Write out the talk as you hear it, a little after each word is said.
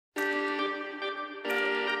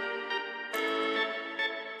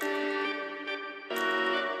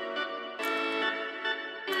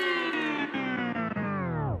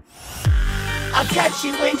I'll cut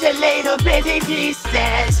you into little bitty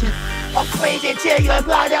pieces. I'll freeze it till your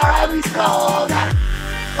blood runs cold.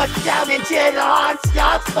 But down into the heart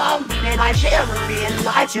starts bumping. I never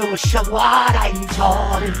realized you should what I'm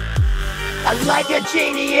told. I'm like a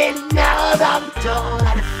genie in now I'm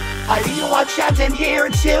done. Are you all trapped in here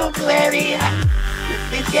too clearly?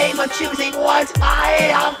 This game of choosing what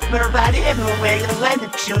I offer, but in a way of end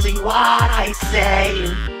up choosing what I say.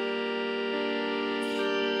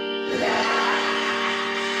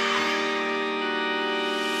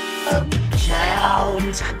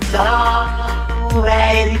 Count the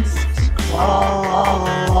ways,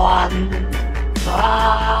 one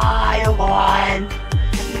by one.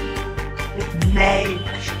 Make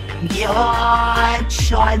your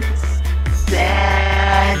choice,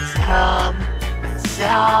 set up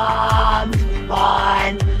someone.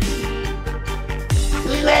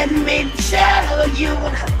 Let me tell you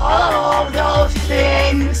all those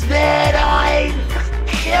things that I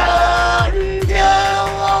can do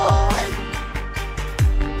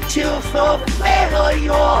to fulfill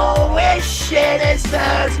your wishes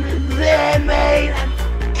that they may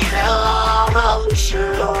come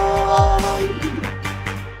true.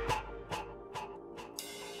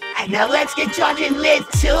 And now let's get talking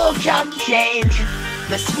little cupcake.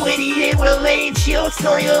 The sweetie it will lead you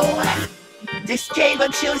through. This game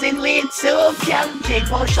of choosing little cupcake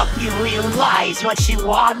will help you realize what you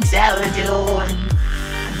want to do.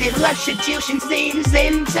 The electrocution seems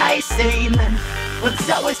enticing, but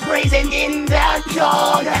so is praising in the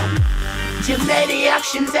dawn. Too many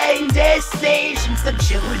actions and decisions to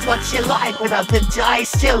choose what you like without the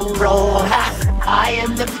dice to roll. I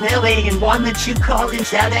am the feeling one that you call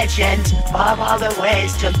intelligent. Of all the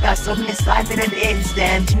ways to vessel this life in an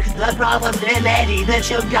instant. The probability that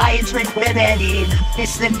you'll die in tranquility is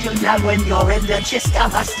slim to none when you're in the gist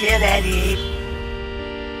of hostility.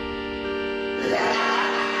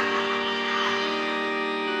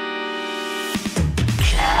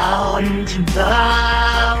 Count the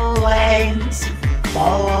ways,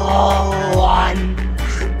 one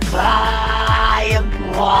by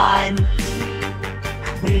one.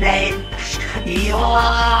 Make your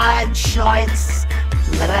choice.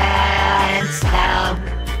 Let's have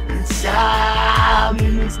some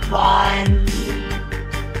fun.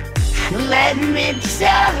 Let me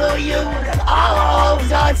tell you all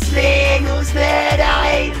those things that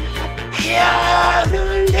I can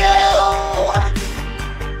do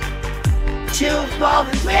to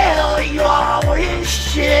fulfill your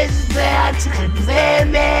wishes that they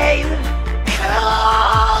may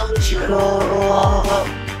come true.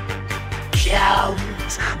 Count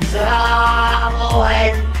the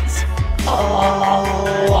ways,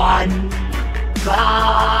 one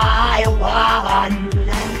by one.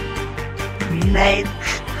 Make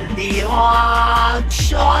your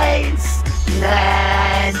choice.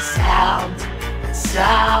 Let's have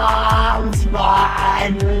some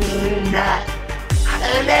fun.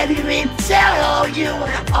 Let me tell you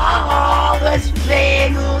all the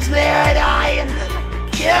things that I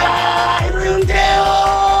can do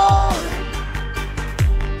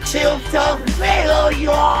to fulfill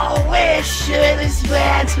your wishes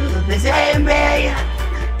that they may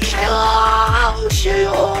come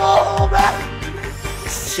true.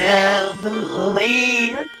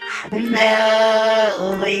 Simply,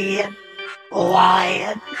 merely,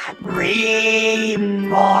 why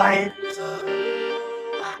remorse?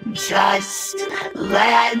 Just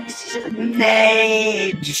let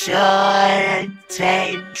nature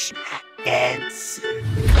take its